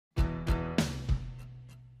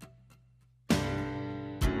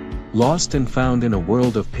Lost and found in a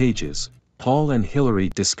world of pages, Paul and Hillary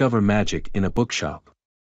discover magic in a bookshop.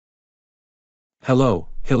 Hello,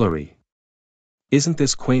 Hillary. Isn't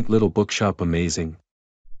this quaint little bookshop amazing?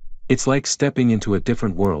 It's like stepping into a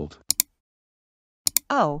different world.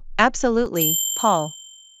 Oh, absolutely, Paul.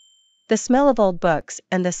 The smell of old books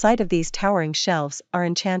and the sight of these towering shelves are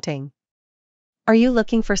enchanting. Are you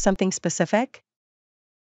looking for something specific?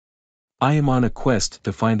 I am on a quest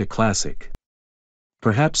to find a classic.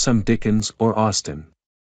 Perhaps some Dickens or Austen.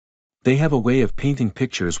 They have a way of painting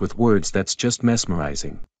pictures with words that's just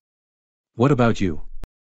mesmerizing. What about you?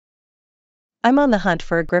 I'm on the hunt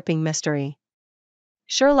for a gripping mystery.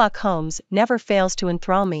 Sherlock Holmes never fails to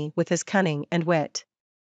enthrall me with his cunning and wit.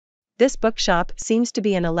 This bookshop seems to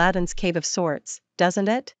be an Aladdin's cave of sorts, doesn't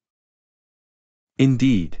it?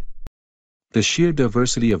 Indeed. The sheer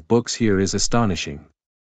diversity of books here is astonishing.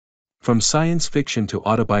 From science fiction to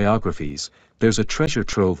autobiographies, there's a treasure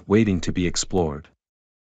trove waiting to be explored.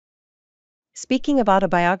 Speaking of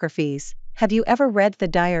autobiographies, have you ever read The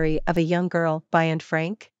Diary of a Young Girl by Anne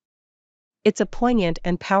Frank? It's a poignant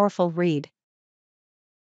and powerful read.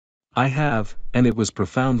 I have, and it was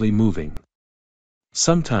profoundly moving.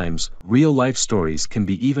 Sometimes, real-life stories can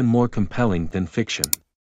be even more compelling than fiction.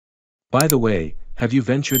 By the way, have you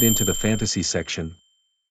ventured into the fantasy section?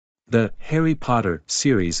 The Harry Potter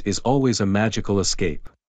series is always a magical escape.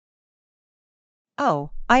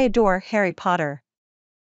 Oh, I adore Harry Potter.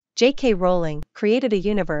 J.K. Rowling created a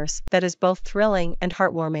universe that is both thrilling and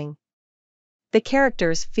heartwarming. The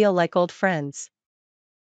characters feel like old friends.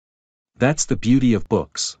 That's the beauty of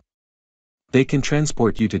books. They can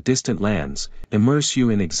transport you to distant lands, immerse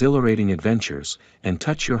you in exhilarating adventures, and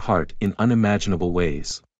touch your heart in unimaginable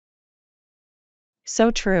ways.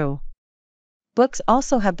 So true. Books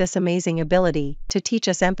also have this amazing ability to teach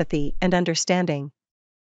us empathy and understanding.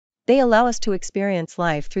 They allow us to experience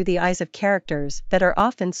life through the eyes of characters that are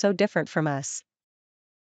often so different from us.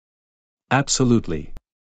 Absolutely.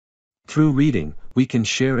 Through reading, we can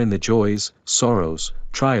share in the joys, sorrows,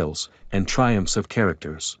 trials, and triumphs of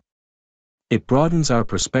characters. It broadens our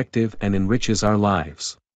perspective and enriches our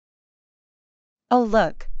lives. Oh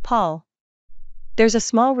look, Paul. There's a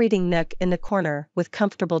small reading nook in the corner with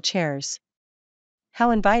comfortable chairs.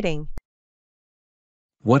 How inviting.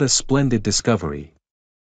 What a splendid discovery.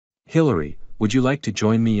 Hillary, would you like to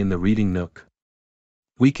join me in the reading nook?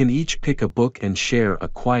 We can each pick a book and share a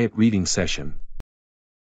quiet reading session.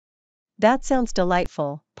 That sounds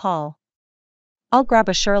delightful, Paul. I'll grab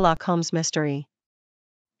a Sherlock Holmes mystery.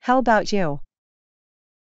 How about you?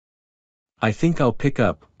 I think I'll pick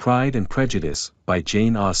up Pride and Prejudice by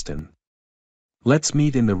Jane Austen. Let's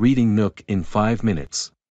meet in the reading nook in 5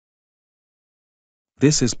 minutes.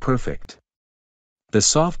 This is perfect. The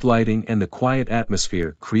soft lighting and the quiet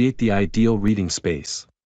atmosphere create the ideal reading space.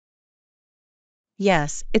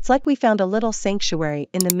 Yes, it's like we found a little sanctuary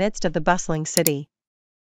in the midst of the bustling city.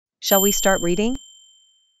 Shall we start reading?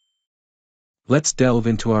 Let's delve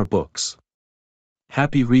into our books.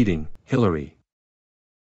 Happy reading, Hillary.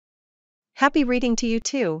 Happy reading to you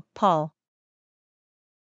too, Paul.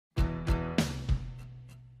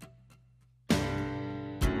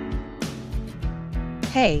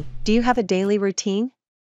 Hey, do you have a daily routine?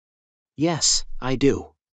 Yes, I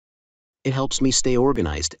do. It helps me stay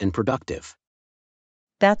organized and productive.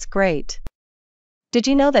 That's great. Did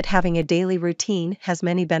you know that having a daily routine has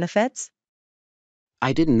many benefits?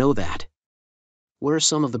 I didn't know that. What are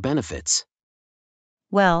some of the benefits?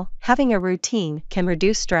 Well, having a routine can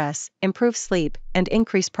reduce stress, improve sleep, and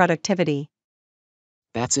increase productivity.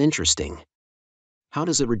 That's interesting. How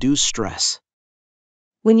does it reduce stress?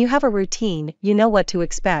 When you have a routine, you know what to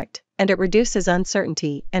expect, and it reduces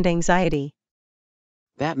uncertainty and anxiety.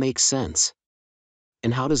 That makes sense.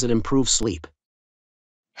 And how does it improve sleep?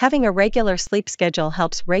 Having a regular sleep schedule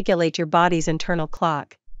helps regulate your body's internal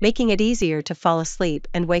clock, making it easier to fall asleep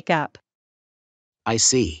and wake up. I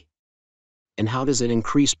see. And how does it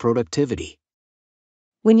increase productivity?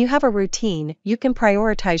 When you have a routine, you can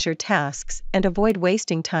prioritize your tasks and avoid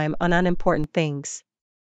wasting time on unimportant things.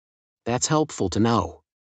 That's helpful to know.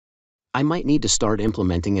 I might need to start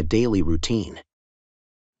implementing a daily routine.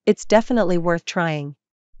 It's definitely worth trying.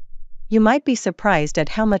 You might be surprised at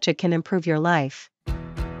how much it can improve your life.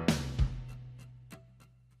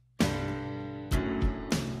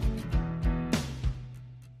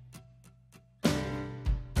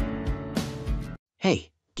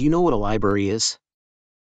 Hey, do you know what a library is?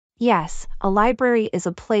 Yes, a library is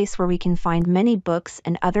a place where we can find many books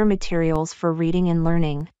and other materials for reading and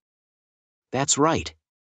learning. That's right.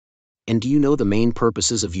 And do you know the main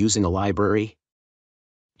purposes of using a library?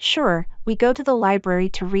 Sure, we go to the library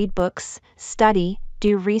to read books, study,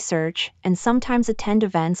 do research, and sometimes attend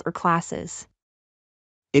events or classes.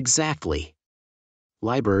 Exactly.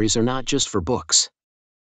 Libraries are not just for books.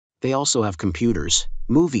 They also have computers,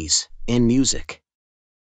 movies, and music.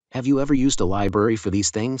 Have you ever used a library for these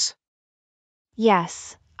things?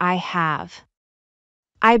 Yes, I have.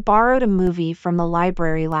 I borrowed a movie from the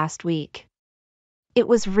library last week. It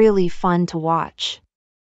was really fun to watch.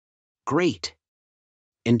 Great.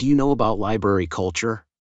 And do you know about library culture?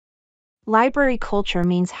 Library culture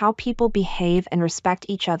means how people behave and respect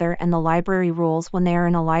each other and the library rules when they are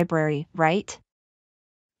in a library, right?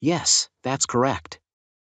 Yes, that's correct.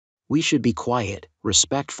 We should be quiet,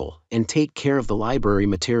 respectful, and take care of the library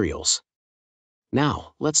materials.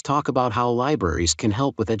 Now, let's talk about how libraries can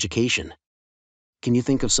help with education. Can you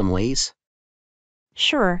think of some ways?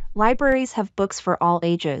 Sure, libraries have books for all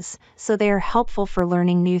ages, so they are helpful for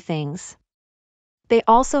learning new things. They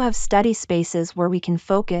also have study spaces where we can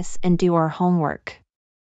focus and do our homework.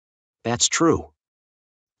 That's true.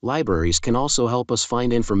 Libraries can also help us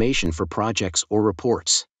find information for projects or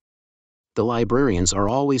reports. The librarians are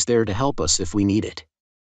always there to help us if we need it.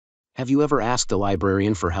 Have you ever asked a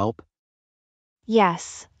librarian for help?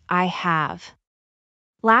 Yes, I have.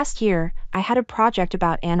 Last year, I had a project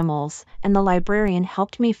about animals, and the librarian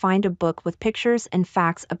helped me find a book with pictures and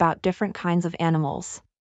facts about different kinds of animals.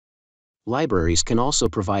 Libraries can also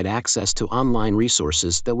provide access to online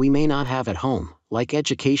resources that we may not have at home, like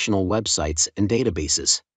educational websites and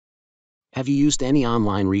databases. Have you used any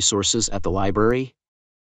online resources at the library?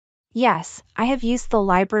 Yes, I have used the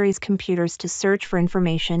library's computers to search for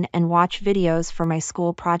information and watch videos for my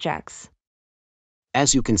school projects.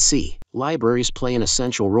 As you can see, libraries play an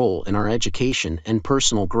essential role in our education and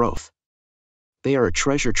personal growth. They are a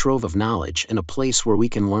treasure trove of knowledge and a place where we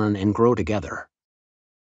can learn and grow together.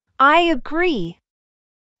 I agree.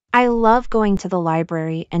 I love going to the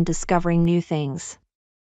library and discovering new things.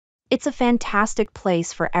 It's a fantastic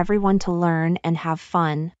place for everyone to learn and have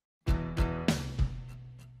fun.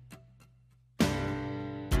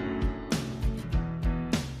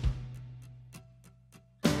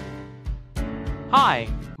 Hi,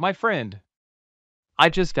 my friend. I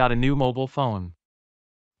just got a new mobile phone.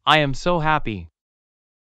 I am so happy.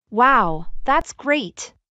 Wow, that's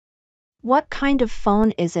great. What kind of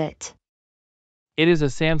phone is it? It is a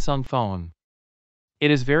Samsung phone.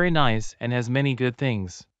 It is very nice and has many good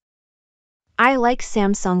things. I like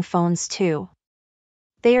Samsung phones too.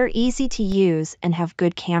 They are easy to use and have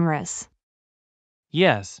good cameras.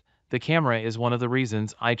 Yes, the camera is one of the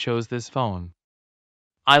reasons I chose this phone.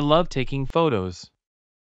 I love taking photos.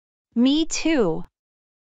 Me too.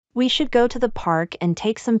 We should go to the park and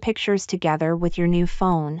take some pictures together with your new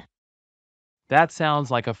phone. That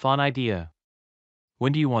sounds like a fun idea.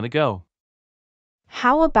 When do you want to go?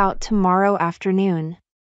 How about tomorrow afternoon?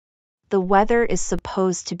 The weather is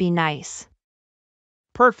supposed to be nice.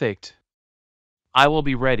 Perfect. I will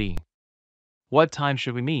be ready. What time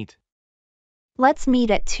should we meet? Let's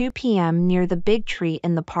meet at 2 p.m. near the big tree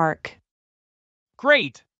in the park.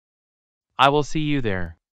 Great! I will see you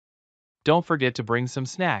there. Don't forget to bring some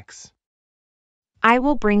snacks. I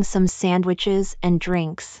will bring some sandwiches and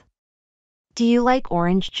drinks. Do you like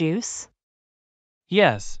orange juice?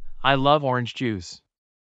 Yes, I love orange juice.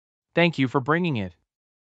 Thank you for bringing it.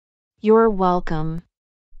 You're welcome.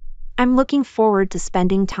 I'm looking forward to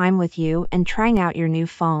spending time with you and trying out your new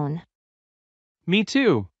phone. Me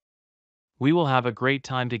too. We will have a great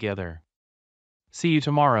time together. See you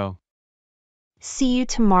tomorrow. See you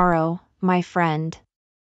tomorrow, my friend.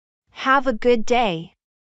 Have a good day.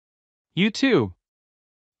 You too.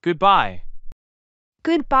 Goodbye.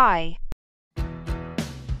 Goodbye.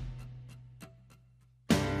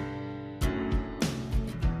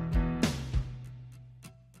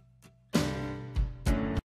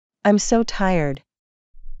 I'm so tired.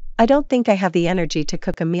 I don't think I have the energy to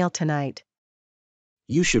cook a meal tonight.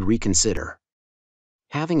 You should reconsider.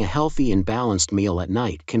 Having a healthy and balanced meal at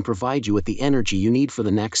night can provide you with the energy you need for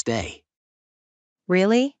the next day.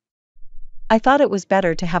 Really? I thought it was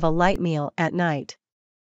better to have a light meal at night.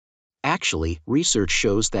 Actually, research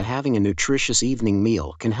shows that having a nutritious evening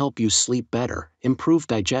meal can help you sleep better, improve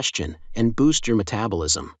digestion, and boost your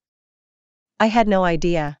metabolism. I had no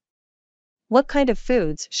idea. What kind of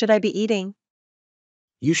foods should I be eating?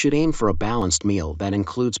 You should aim for a balanced meal that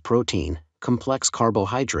includes protein, complex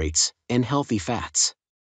carbohydrates, and healthy fats.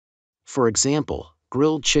 For example,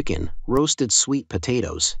 grilled chicken, roasted sweet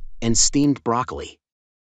potatoes, and steamed broccoli.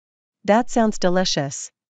 That sounds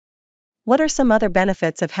delicious. What are some other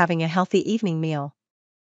benefits of having a healthy evening meal?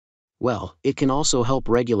 Well, it can also help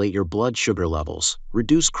regulate your blood sugar levels,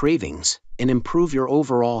 reduce cravings, and improve your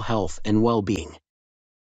overall health and well-being.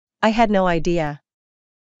 I had no idea.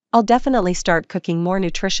 I'll definitely start cooking more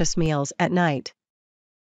nutritious meals at night.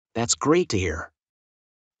 That's great to hear.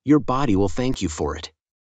 Your body will thank you for it.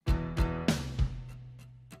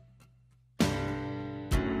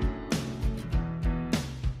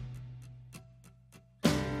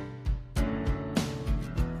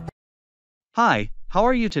 Hi, how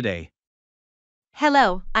are you today?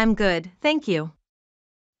 Hello, I'm good, thank you.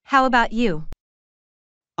 How about you?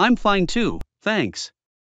 I'm fine too, thanks.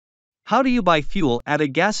 How do you buy fuel at a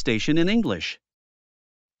gas station in English?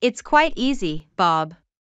 It's quite easy, Bob.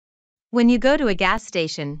 When you go to a gas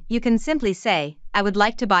station, you can simply say, I would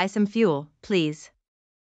like to buy some fuel, please.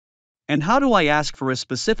 And how do I ask for a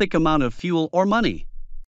specific amount of fuel or money?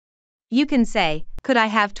 You can say, could I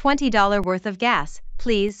have $20 worth of gas,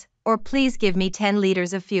 please, or please give me 10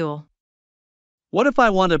 liters of fuel. What if I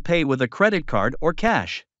want to pay with a credit card or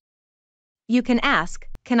cash? You can ask,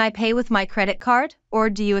 can I pay with my credit card, or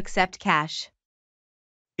do you accept cash?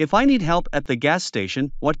 If I need help at the gas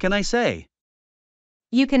station, what can I say?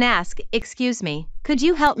 You can ask, excuse me, could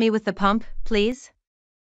you help me with the pump, please?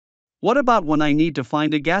 What about when I need to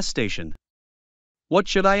find a gas station? What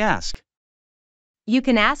should I ask? You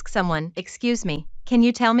can ask someone, excuse me, can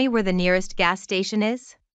you tell me where the nearest gas station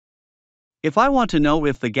is? If I want to know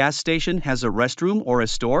if the gas station has a restroom or a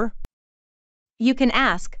store? You can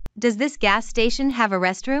ask, does this gas station have a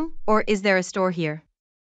restroom, or is there a store here?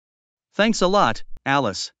 Thanks a lot,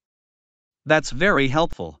 Alice. That's very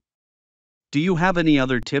helpful. Do you have any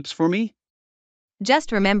other tips for me?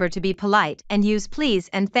 Just remember to be polite and use please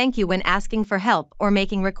and thank you when asking for help or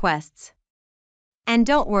making requests. And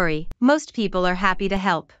don't worry, most people are happy to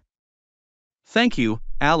help. Thank you,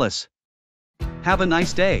 Alice. Have a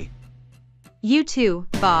nice day. You too,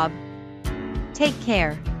 Bob. Take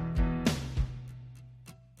care.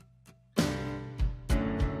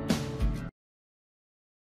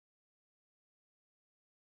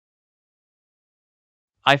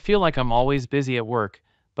 I feel like I'm always busy at work,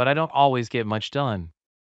 but I don't always get much done.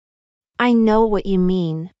 I know what you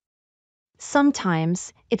mean.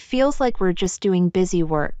 Sometimes, it feels like we're just doing busy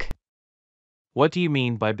work. What do you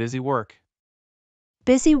mean by busy work?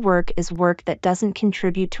 Busy work is work that doesn't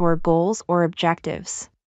contribute to our goals or objectives.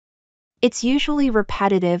 It's usually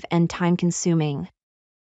repetitive and time-consuming.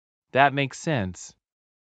 That makes sense.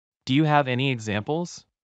 Do you have any examples?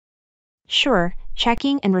 Sure,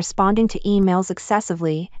 checking and responding to emails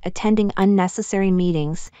excessively, attending unnecessary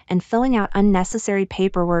meetings, and filling out unnecessary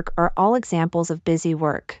paperwork are all examples of busy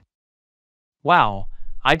work. Wow,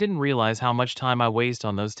 I didn't realize how much time I waste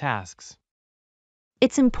on those tasks.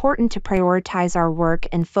 It's important to prioritize our work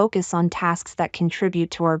and focus on tasks that contribute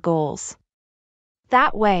to our goals.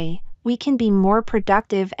 That way, we can be more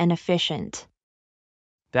productive and efficient.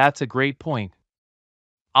 That's a great point.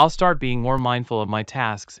 I'll start being more mindful of my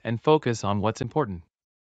tasks and focus on what's important.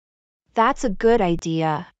 That's a good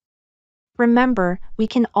idea. Remember, we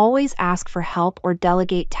can always ask for help or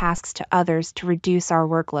delegate tasks to others to reduce our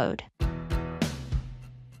workload.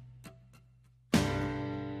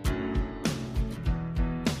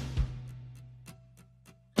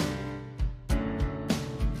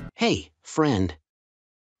 Hey, friend.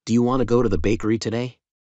 Do you want to go to the bakery today?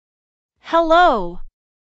 Hello!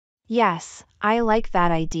 Yes, I like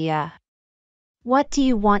that idea. What do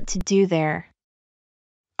you want to do there?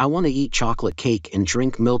 I want to eat chocolate cake and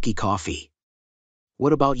drink milky coffee.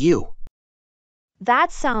 What about you?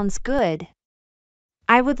 That sounds good.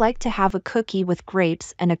 I would like to have a cookie with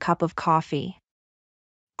grapes and a cup of coffee.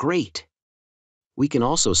 Great. We can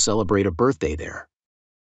also celebrate a birthday there.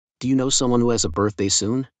 Do you know someone who has a birthday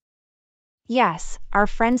soon? Yes, our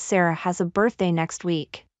friend Sarah has a birthday next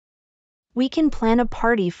week. We can plan a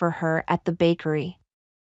party for her at the bakery.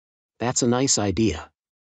 That's a nice idea.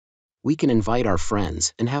 We can invite our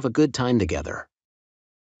friends and have a good time together.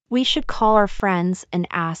 We should call our friends and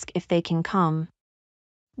ask if they can come.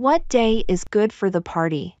 What day is good for the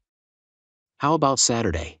party? How about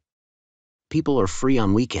Saturday? People are free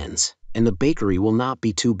on weekends, and the bakery will not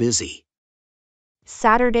be too busy.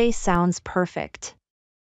 Saturday sounds perfect.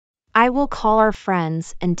 I will call our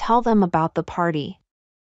friends and tell them about the party.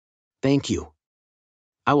 Thank you.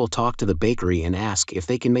 I will talk to the bakery and ask if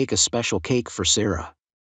they can make a special cake for Sarah.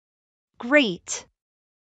 Great!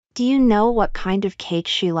 Do you know what kind of cake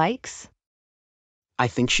she likes? I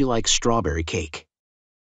think she likes strawberry cake.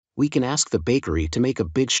 We can ask the bakery to make a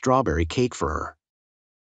big strawberry cake for her.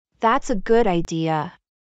 That's a good idea.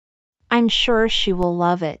 I'm sure she will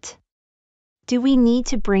love it. Do we need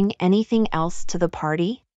to bring anything else to the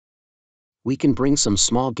party? We can bring some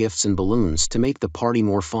small gifts and balloons to make the party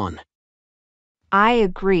more fun. I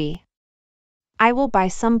agree. I will buy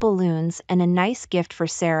some balloons and a nice gift for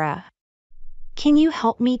Sarah. Can you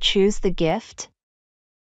help me choose the gift?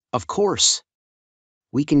 Of course.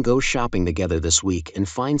 We can go shopping together this week and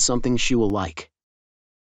find something she will like.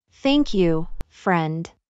 Thank you, friend.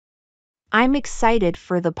 I'm excited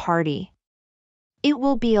for the party. It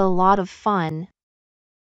will be a lot of fun.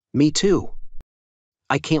 Me too.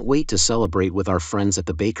 I can't wait to celebrate with our friends at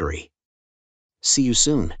the bakery. See you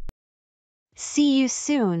soon. See you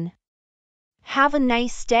soon. Have a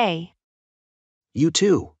nice day. You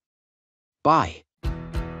too. Bye.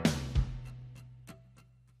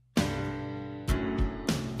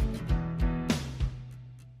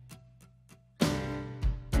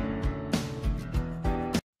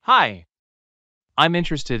 Hi. I'm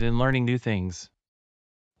interested in learning new things.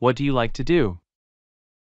 What do you like to do?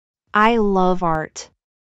 I love art.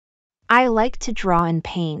 I like to draw and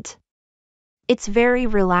paint. It's very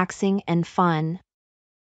relaxing and fun.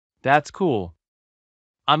 That's cool.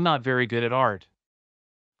 I'm not very good at art.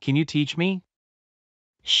 Can you teach me?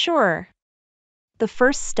 Sure. The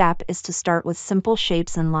first step is to start with simple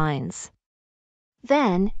shapes and lines.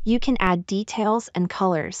 Then, you can add details and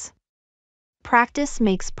colors. Practice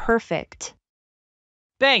makes perfect.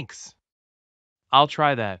 Thanks. I'll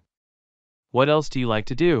try that. What else do you like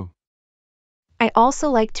to do? I also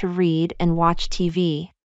like to read and watch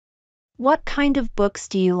TV. What kind of books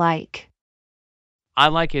do you like? I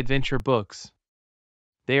like adventure books.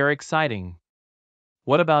 They are exciting.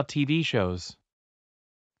 What about TV shows?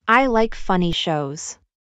 I like funny shows.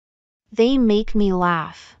 They make me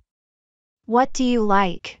laugh. What do you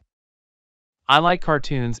like? I like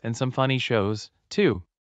cartoons and some funny shows, too.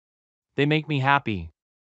 They make me happy.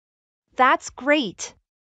 That's great.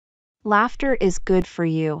 Laughter is good for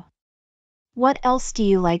you. What else do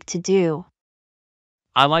you like to do?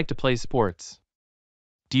 I like to play sports.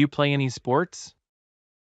 Do you play any sports?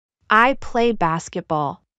 I play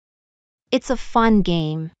basketball. It's a fun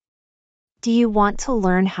game. Do you want to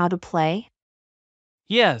learn how to play?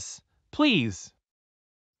 Yes, please.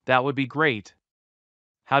 That would be great.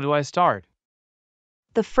 How do I start?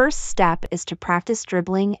 The first step is to practice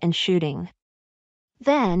dribbling and shooting.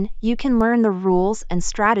 Then, you can learn the rules and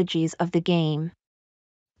strategies of the game.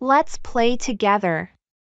 Let's play together.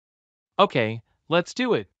 Okay, let's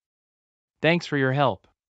do it. Thanks for your help.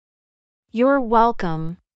 You're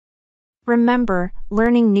welcome. Remember,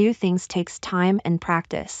 learning new things takes time and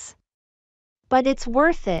practice. But it's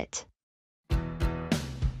worth it.